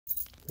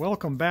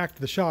Welcome back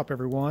to the shop,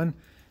 everyone.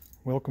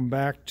 Welcome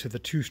back to the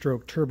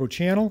two-stroke turbo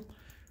channel,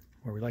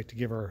 where we like to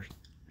give our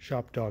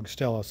shop dog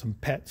Stella some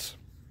pets.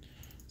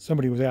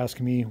 Somebody was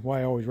asking me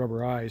why I always rub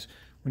her eyes.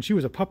 When she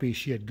was a puppy,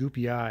 she had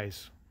goopy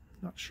eyes.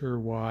 Not sure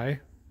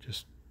why,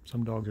 just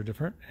some dogs are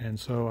different. And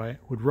so I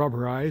would rub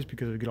her eyes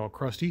because it would get all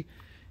crusty.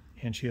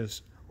 And she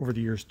has, over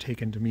the years,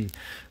 taken to me,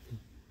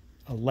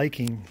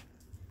 liking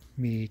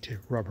me to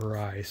rub her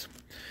eyes.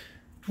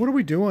 What are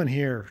we doing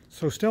here?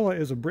 So Stella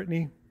is a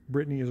Brittany.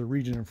 Brittany is a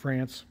region in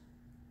France.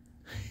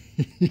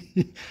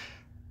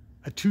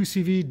 A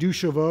 2CV du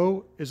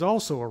Chevaux is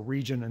also a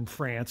region in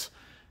France.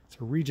 It's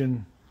a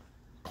region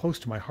close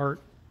to my heart.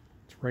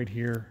 It's right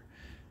here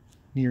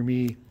near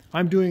me.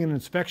 I'm doing an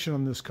inspection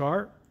on this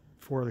car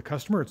for the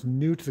customer. It's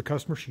new to the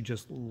customer. She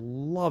just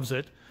loves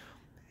it.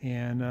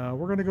 And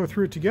we're going to go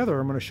through it together.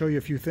 I'm going to show you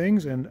a few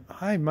things, and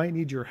I might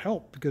need your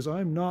help because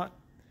I'm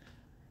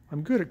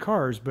good at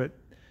cars, but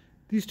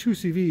these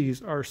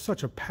 2CVs are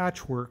such a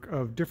patchwork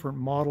of different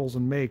models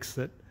and makes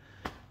that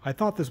I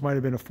thought this might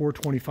have been a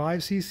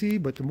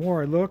 425cc, but the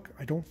more I look,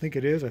 I don't think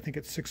it is. I think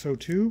it's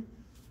 602.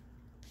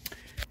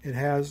 It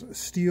has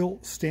steel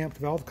stamped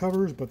valve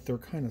covers, but they're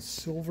kind of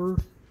silver.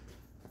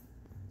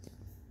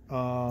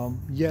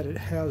 Yet it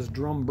has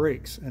drum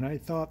brakes, and I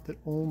thought that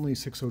only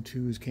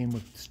 602s came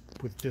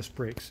with disc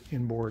brakes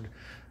inboard,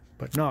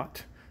 but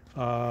not.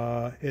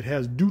 It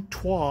has du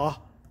toit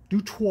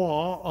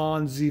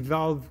on the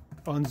valve,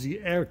 on the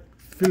air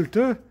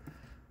filter.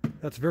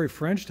 That's very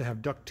French, to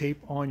have duct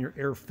tape on your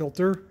air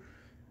filter.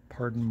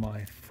 Pardon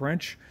my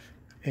French.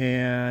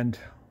 And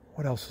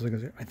what else was I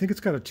going to say? I think it's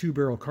got a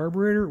 2-barrel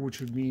carburetor,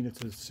 which would mean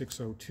it's a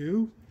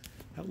 602.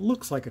 That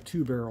looks like a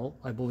 2-barrel,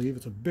 I believe.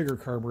 It's a bigger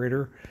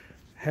carburetor.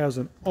 Has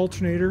an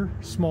alternator,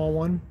 small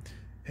one.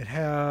 It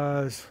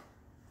has,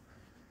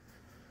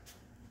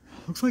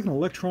 looks like an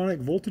electronic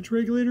voltage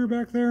regulator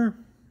back there.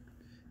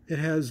 It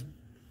has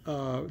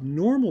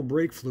normal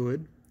brake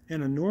fluid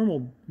and a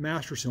normal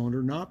master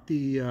cylinder, not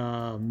the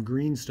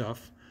green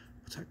stuff.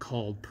 What's that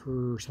called?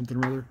 Per something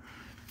or other.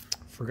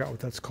 Forgot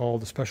what that's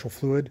called, the special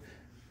fluid.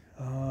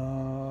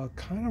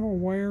 Kind of a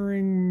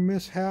wiring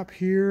mishap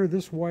here.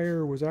 This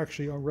wire was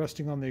actually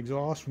resting on the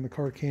exhaust when the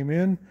car came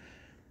in.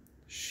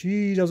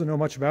 She doesn't know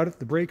much about it.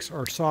 The brakes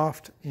are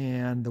soft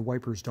and the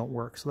wipers don't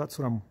work. So that's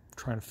what I'm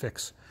trying to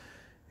fix.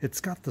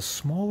 It's got the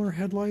smaller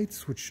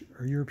headlights, which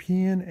are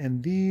European,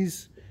 and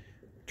these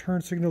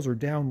turn signals are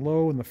down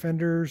low in the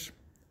fenders.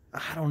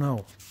 I don't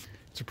know.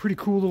 It's a pretty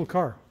cool little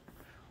car.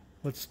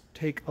 Let's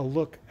take a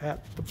look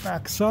at the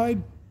back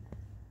side.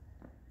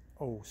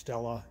 Oh,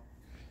 Stella.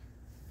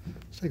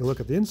 Let's take a look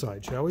at the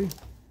inside, shall we?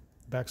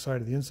 Back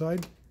side of the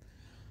inside.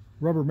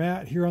 Rubber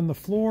mat here on the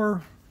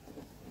floor.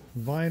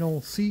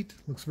 Vinyl seat.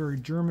 Looks very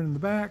German in the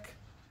back.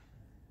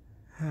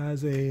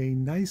 Has a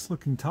nice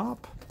looking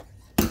top.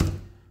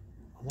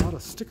 A lot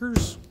of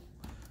stickers.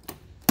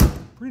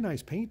 Pretty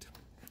nice paint.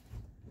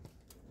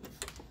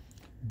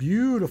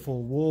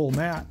 Beautiful wool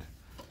mat,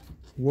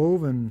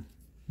 woven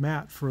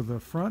mat for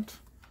the front.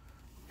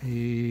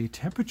 A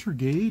temperature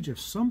gauge of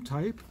some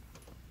type.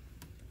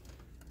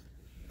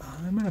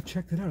 I'm going to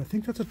check that out. I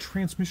think that's a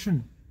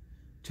transmission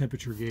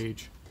temperature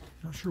gauge.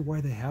 Not sure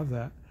why they have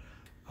that.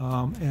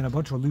 And a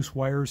bunch of loose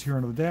wires here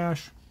under the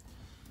dash.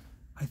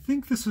 I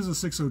think this is a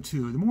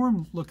 602. The more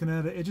I'm looking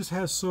at it, it just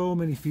has so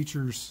many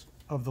features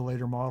of the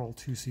later model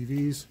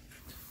 2CVs.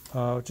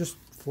 Just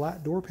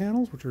flat door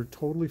panels, which are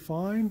totally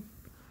fine.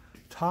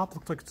 Top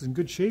looks like it's in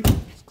good shape.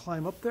 Let's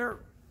climb up there.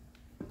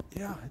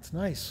 Yeah, it's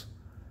nice.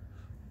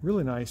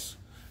 Really nice.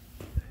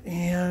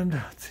 And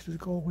does it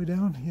go all the way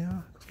down? Yeah,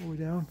 it goes all the way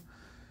down.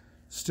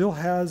 Still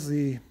has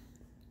the,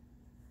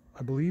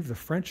 I believe, the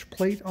French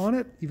plate on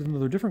it, even though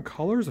they're different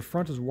colors. The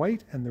front is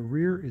white and the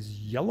rear is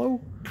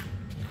yellow.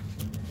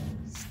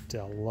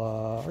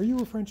 Stella, are you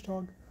a French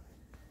dog?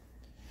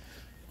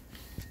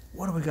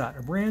 What do we got?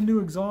 A brand new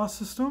exhaust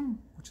system,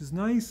 which is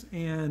nice,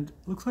 and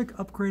looks like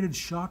upgraded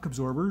shock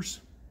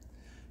absorbers.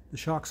 The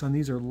shocks on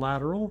these are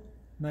lateral.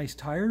 Nice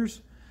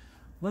tires.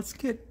 Let's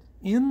get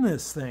in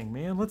this thing,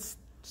 man. Let's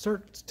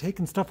start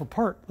taking stuff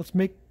apart. Let's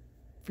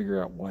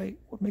figure out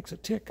what makes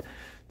it tick.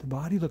 The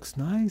body looks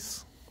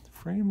nice. The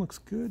frame looks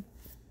good.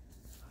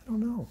 I don't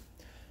know.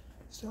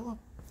 Stella,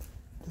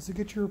 does it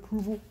get your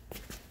approval?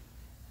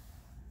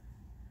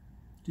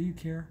 Do you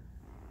care?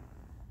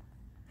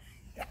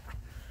 Yeah.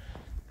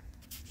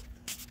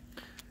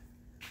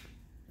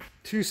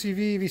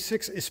 2CV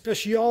V6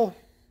 Especial.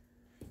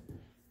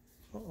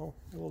 Uh-oh,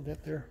 a little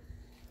dent there.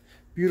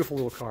 Beautiful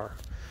little car.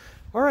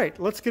 All right,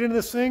 let's get into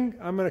this thing.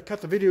 I'm going to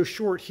cut the video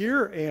short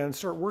here and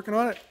start working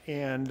on it.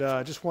 And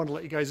just wanted to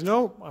let you guys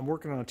know I'm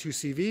working on a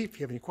 2CV. If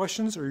you have any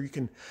questions, or you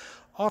can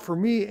offer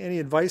me any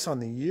advice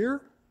on the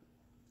year,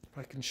 if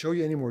I can show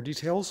you any more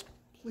details,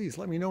 please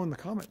let me know in the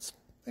comments.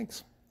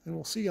 Thanks, and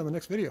we'll see you on the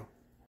next video.